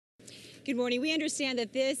Good morning. We understand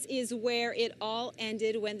that this is where it all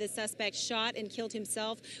ended when the suspect shot and killed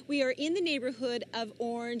himself. We are in the neighborhood of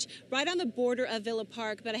Orange, right on the border of Villa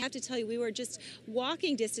Park, but I have to tell you, we were just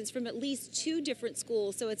walking distance from at least 2 different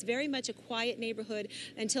schools, so it's very much a quiet neighborhood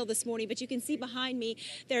until this morning. But you can see behind me,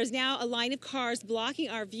 there's now a line of cars blocking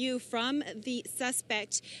our view from the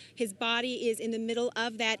suspect. His body is in the middle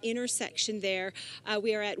of that intersection there.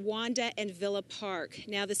 We are at Wanda and Villa Park.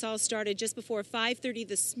 Now, this all started just before 5:30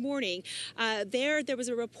 this morning. There was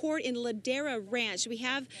a report in Ladera Ranch. We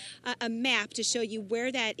have a map to show you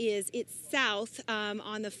where that is. It's south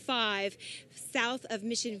on the 5, south of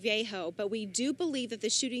Mission Viejo. But we do believe that the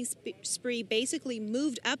shooting spree basically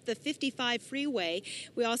moved up the 55 freeway.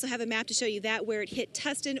 We also have a map to show you that where it hit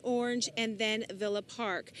Tustin, Orange, and then Villa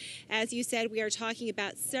Park. As you said, we are talking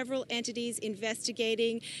about several entities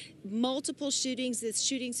investigating multiple shootings, this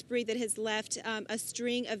shooting spree that has left a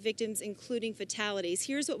string of victims, including fatalities.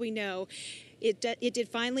 Here's what we know. It did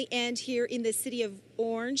finally end here in the city of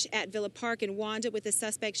Orange at Villa Park and Wanda, with the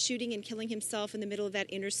suspect shooting and killing himself in the middle of that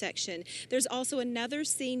intersection. There's also another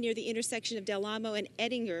scene near the intersection of Del Amo and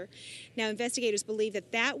Ettinger. Now, investigators believe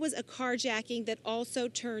that that was a carjacking that also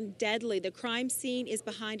turned deadly. The crime scene is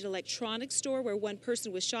behind an electronics store where one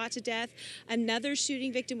person was shot to death. Another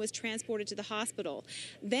shooting victim was transported to the hospital.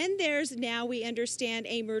 Then there's now, we understand,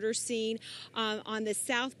 a murder scene on the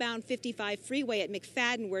southbound 55 freeway at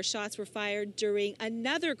McFadden, where shots were fired during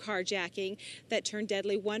another carjacking that turned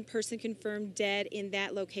deadly. One person confirmed dead in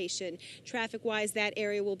that location. Traffic-wise, that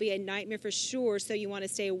area will be a nightmare for sure, so you want to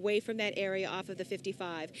stay away from that area off of the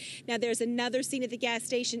 55. Now, there's another scene at the gas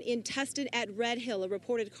station in Tustin at Red Hill, a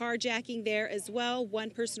reported carjacking there as well. One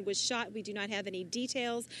person was shot. We do not have any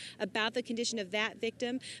details about the condition of that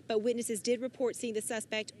victim, but witnesses did report seeing the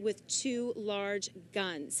suspect with 2 large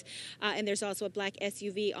guns. And there's also a black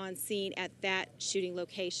SUV on scene at that shooting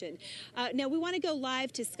location. Now, we want to go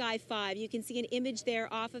live to Sky 5. You can see an image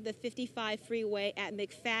there off of the 55 freeway at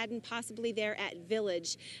McFadden, possibly there at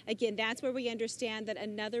Village. Again, that's where we understand that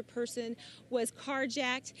another person was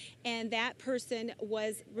carjacked, and that person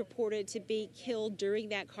was reported to be killed during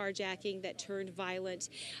that carjacking that turned violent.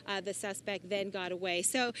 The suspect then got away.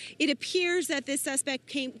 So it appears that this suspect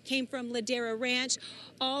came from Ladera Ranch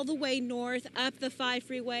all the way north, up the 5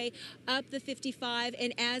 freeway, up the 55,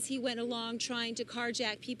 and as he went along trying to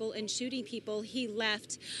carjack people and shooting people, he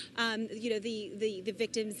left the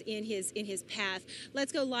victims in his path.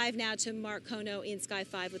 Let's go live now to Mark Kono in Sky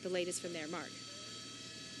 5 with the latest from there. Mark.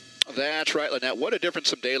 That's right, Lynette. What a difference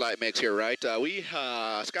some daylight makes here, right?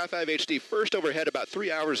 Sky 5 HD first overhead about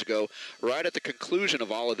 3 hours ago, right at the conclusion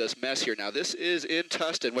of all of this mess here. Now, this is in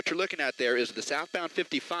Tustin. What you're looking at there is the southbound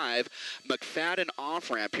 55 McFadden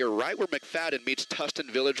off-ramp here, right where McFadden meets Tustin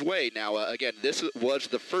Village Way. Now, again, this was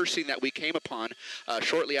the first scene that we came upon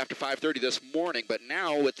shortly after 5:30 this morning, but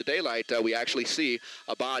now with the daylight, we actually see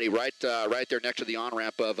a body right there next to the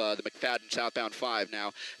on-ramp of the McFadden southbound 5.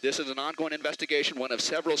 Now, this is an ongoing investigation, one of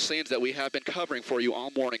several scenes that we have been covering for you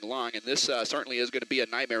all morning long, and this certainly is going to be a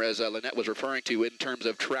nightmare, as Lynette was referring to, in terms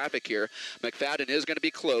of traffic here. McFadden is going to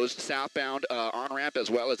be closed, southbound on-ramp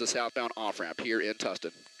as well as the southbound off-ramp here in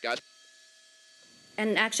Tustin. Guys?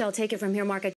 And actually, I'll take it from here, Mark.